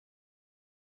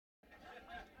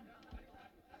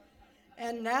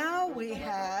And now we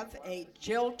have a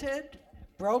jilted,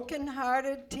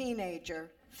 broken-hearted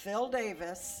teenager, Phil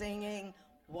Davis, singing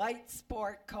White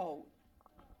Sport Coat.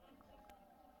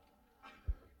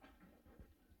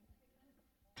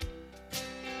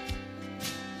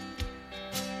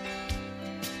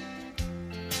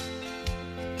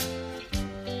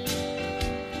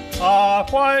 A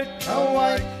white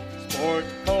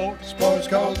sports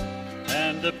coat,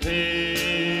 and a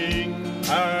pink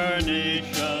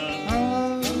carnation.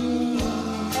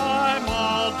 I'm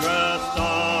all dressed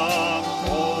up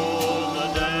for the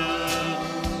dance.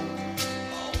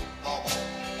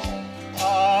 A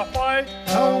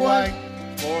white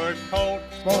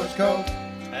sports coat,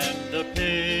 and a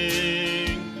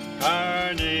pink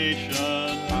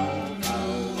carnation.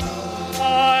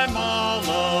 I'm all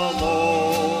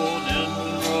alone in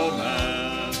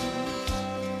romance.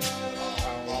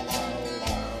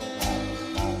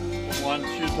 Once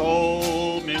you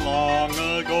told me long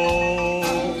ago,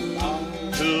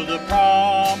 to the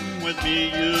prom with me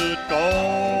you'd go.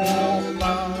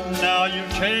 Now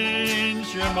you've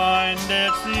changed your mind,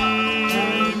 it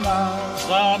seems.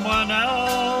 Someone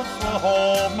else will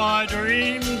hold my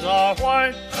dreams. A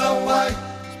white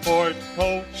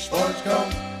sports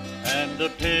coat, and a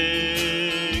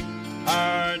pink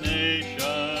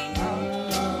carnation,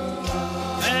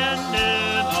 and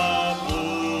in a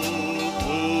blue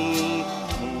moon.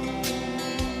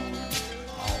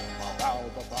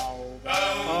 A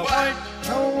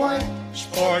white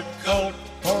sport coat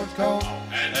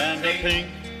and a pink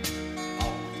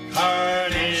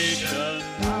carnation.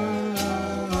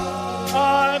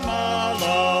 I'm all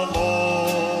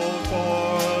alone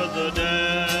for the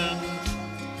dance.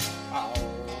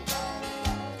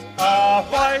 A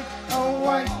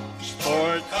white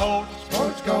sport coat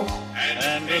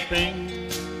and a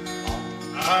pink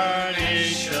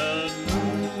carnation.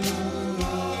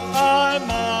 I'm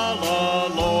all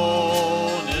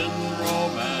alone in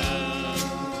romance.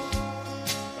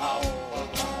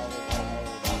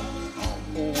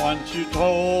 Once you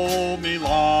told me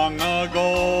long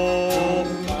ago,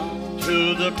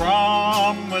 to the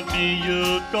prom with me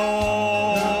you'd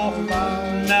go.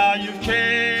 Now you've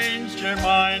changed your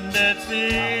mind, it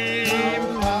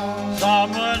seems.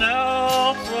 Someone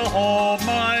else will hold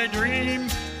my dream.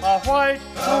 A white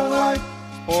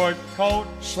sport coat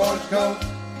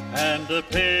and a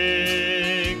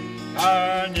pink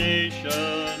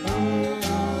carnation.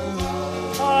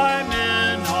 I'm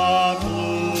in a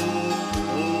blue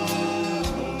moon.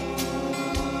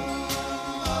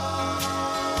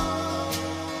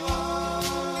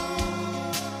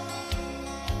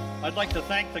 I'd like to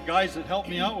thank the guys that helped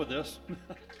me out with this.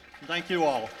 Thank you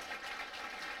all.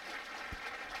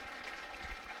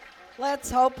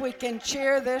 Let's hope we can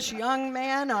cheer this young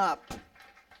man up.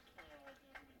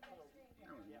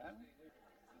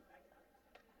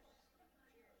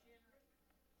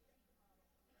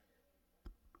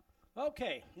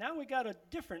 Okay, now we got a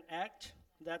different act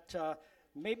that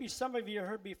maybe some of you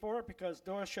heard before, because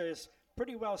Dortia is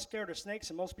pretty well scared of snakes,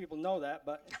 and most people know that,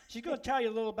 but she's going to tell you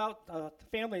a little about the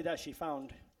family that she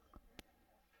found.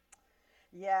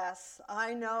 Yes,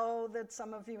 I know that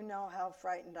some of you know how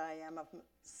frightened I am of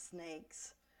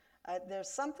snakes. There's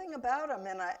something about them,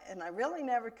 and I really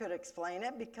never could explain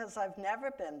it because I've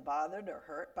never been bothered or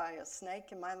hurt by a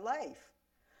snake in my life.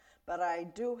 But I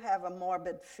do have a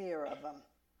morbid fear of them.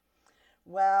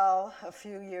 Well, a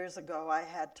few years ago, I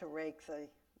had to rake the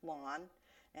lawn,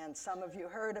 and some of you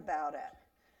heard about it.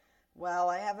 Well,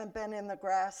 I haven't been in the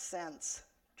grass since.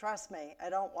 Trust me, I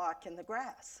don't walk in the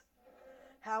grass.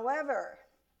 However,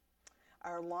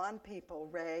 our lawn people,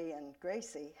 Ray and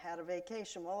Gracie, had a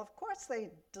vacation. Well, of course they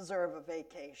deserve a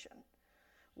vacation.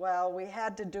 Well, we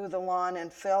had to do the lawn,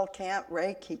 and Phil can't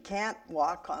rake. He can't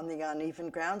walk on the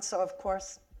uneven ground, so of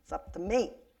course it's up to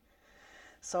me.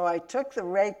 So I took the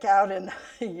rake out, and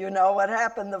you know what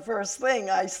happened the first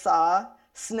thing? I saw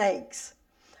snakes.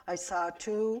 I saw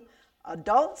 2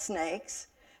 adult snakes,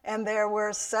 and there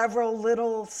were several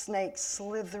little snakes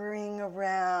slithering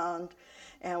around.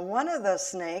 And one of the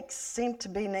snakes seemed to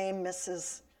be named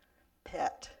Mrs.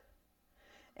 Pitt.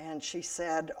 And she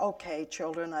said, okay,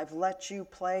 children, I've let you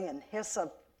play and hiss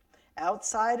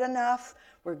outside enough.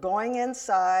 We're going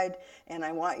inside, and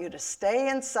I want you to stay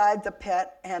inside the pit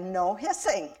and no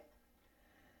hissing.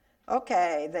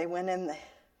 Okay, they went in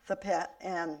the pit,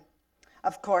 and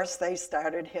of course they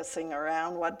started hissing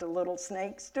around. What do little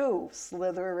snakes do?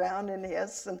 Slither around and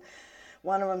hiss. And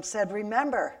one of them said,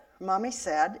 remember, Mommy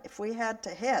said if we had to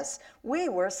hiss, we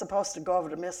were supposed to go over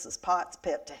to Mrs. Potts'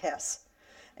 pit to hiss.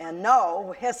 And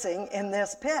no hissing in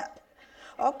this pit.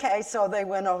 Okay, so they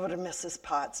went over to Mrs.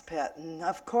 Potts' pit, and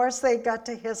of course they got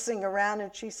to hissing around,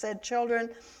 and she said,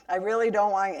 "Children, I really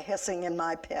don't want you hissing in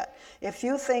my pit. If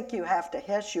you think you have to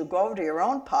hiss, you go over to your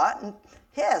own pot and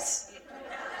hiss."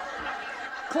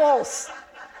 Close.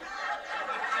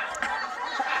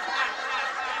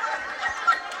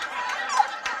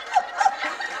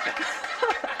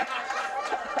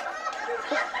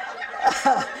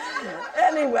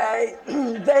 Anyway,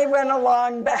 they went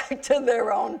along back to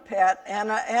their own pit, and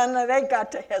they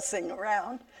got to hissing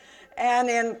around. And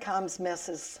in comes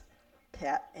Mrs.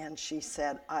 Pit, and she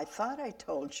said, "I thought I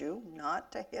told you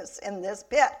not to hiss in this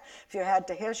pit. If you had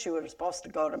to hiss, you were supposed to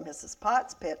go to Mrs.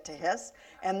 Potts' pit to hiss,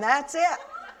 and that's it."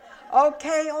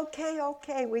 Okay.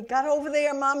 We got over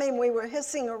there, Mommy, and we were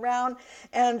hissing around,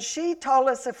 and she told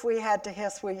us if we had to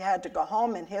hiss, we had to go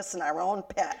home and hiss in our own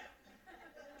pit.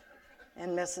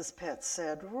 And Mrs. Pitt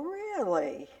said,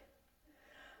 "Really?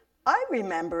 I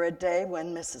remember a day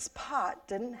when Mrs. Pot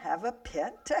didn't have a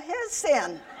pit to hiss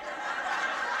in."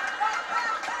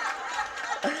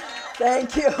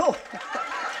 Thank you.